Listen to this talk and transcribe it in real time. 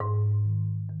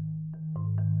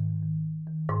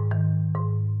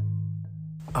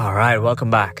All right, welcome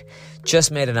back. Just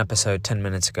made an episode 10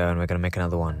 minutes ago and we're going to make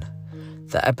another one.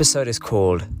 The episode is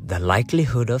called The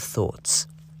Likelihood of Thoughts.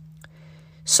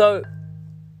 So,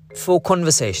 for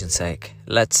conversation's sake,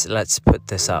 let's put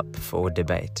this up for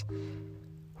debate.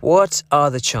 What are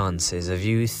the chances of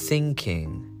you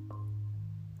thinking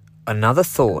another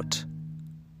thought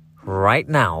right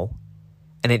now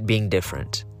and it being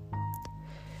different?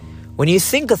 When you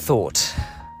think a thought,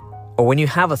 or when you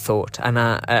have a thought and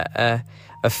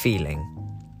a feeling,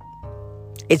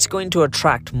 it's going to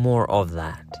attract more of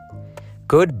that.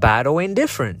 Good, bad, or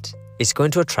indifferent. It's going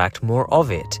to attract more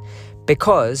of it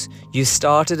because you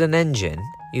started an engine,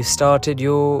 you started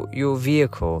your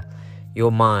vehicle,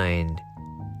 your mind,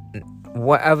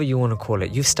 whatever you want to call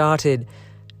it. You started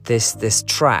this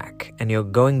track and you're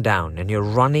going down and you're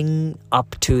running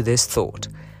up to this thought.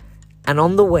 And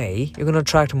on the way, you're going to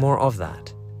attract more of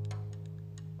that.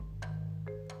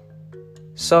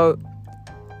 So,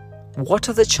 what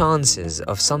are the chances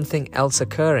of something else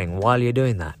occurring while you're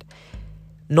doing that?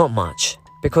 Not much,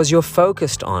 because you're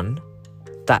focused on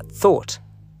that thought.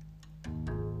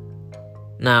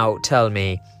 Now, tell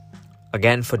me,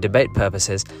 again for debate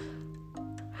purposes,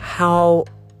 how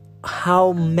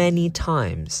many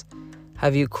times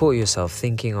have you caught yourself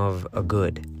thinking of a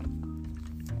good?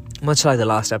 Much like the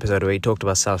last episode where we talked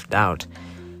about self-doubt.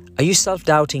 Are you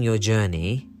self-doubting your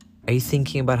journey? Are you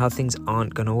thinking about how things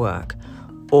aren't going to work?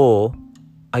 Or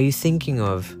are you thinking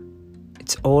of,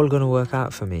 it's all going to work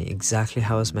out for me exactly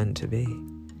how it's meant to be?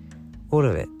 All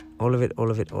of it. All of it, all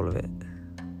of it, all of it.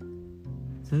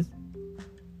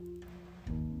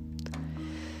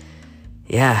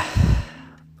 Yeah,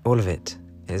 all of it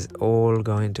is all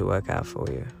going to work out for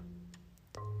you.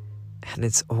 And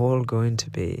it's all going to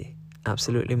be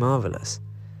absolutely marvelous.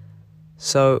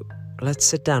 So let's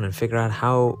sit down and figure out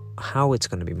how it's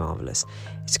going to be marvelous.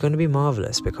 It's going to be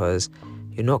marvelous because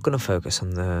you're not going to focus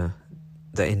on the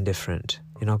indifferent.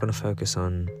 You're not going to focus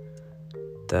on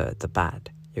the bad.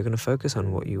 You're going to focus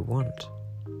on what you want.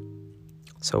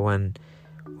 So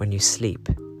when you sleep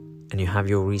and you have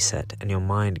your reset and your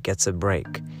mind gets a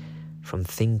break from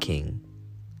thinking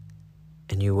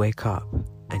and you wake up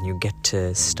and you get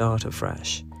to start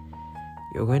afresh,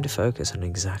 you're going to focus on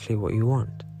exactly what you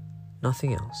want.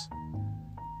 Nothing else.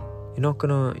 You're not going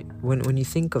to... When you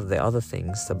think of the other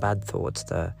things, the bad thoughts,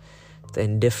 the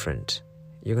indifferent,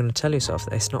 you're going to tell yourself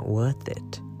that it's not worth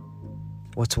it.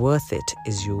 What's worth it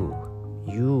is you.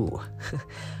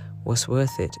 What's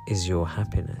worth it is your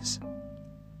happiness,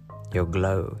 your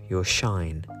glow, your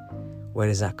shine. Where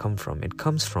does that come from? It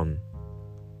comes from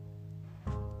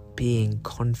being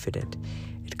confident.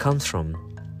 It comes from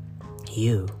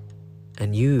you.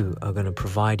 And you are going to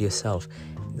provide yourself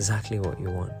exactly what you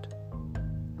want.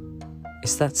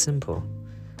 It's that simple.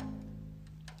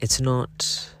 It's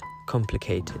not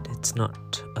complicated. It's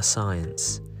not a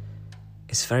science.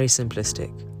 It's very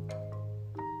simplistic.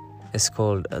 It's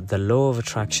called the law of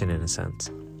attraction in a sense.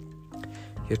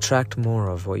 You attract more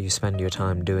of what you spend your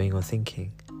time doing or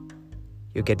thinking.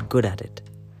 You get good at it.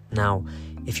 Now,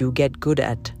 if you get good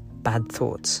at bad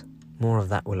thoughts, more of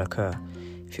that will occur.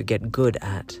 If you get good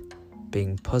at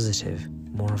being positive,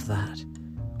 more of that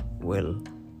will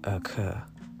occur.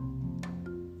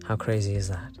 How crazy is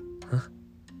that? Huh?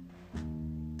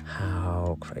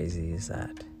 How crazy is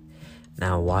that?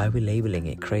 Now, why are we labeling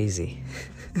it crazy?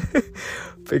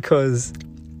 Because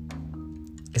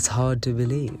it's hard to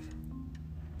believe.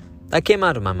 That came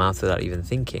out of my mouth without even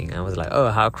thinking. I was like, oh,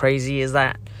 how crazy is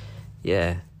that?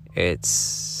 Yeah,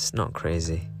 it's not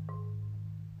crazy.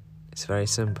 It's very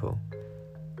simple.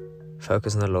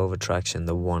 Focus on the law of attraction,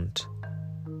 the want,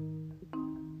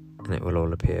 and it will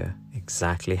all appear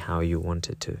exactly how you want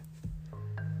it to.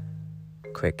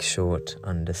 Quick, short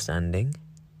understanding.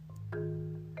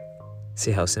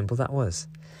 See how simple that was?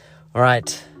 All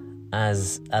right,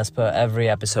 as per every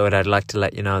episode, I'd like to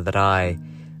let you know that I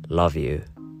love you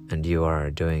and you are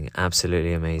doing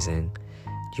absolutely amazing.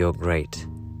 You're great.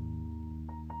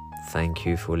 Thank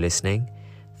you for listening.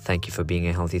 Thank you for being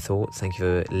a healthy thought. Thank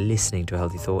you for listening to a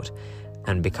healthy thought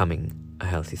and becoming a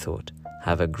healthy thought.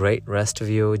 Have a great rest of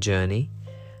your journey,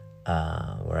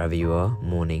 wherever you are,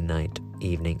 morning, night,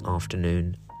 evening,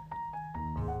 afternoon.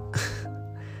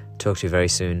 Talk to you very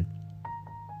soon.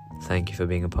 Thank you for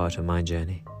being a part of my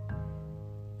journey.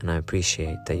 And I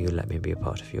appreciate that you let me be a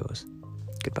part of yours.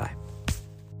 Goodbye.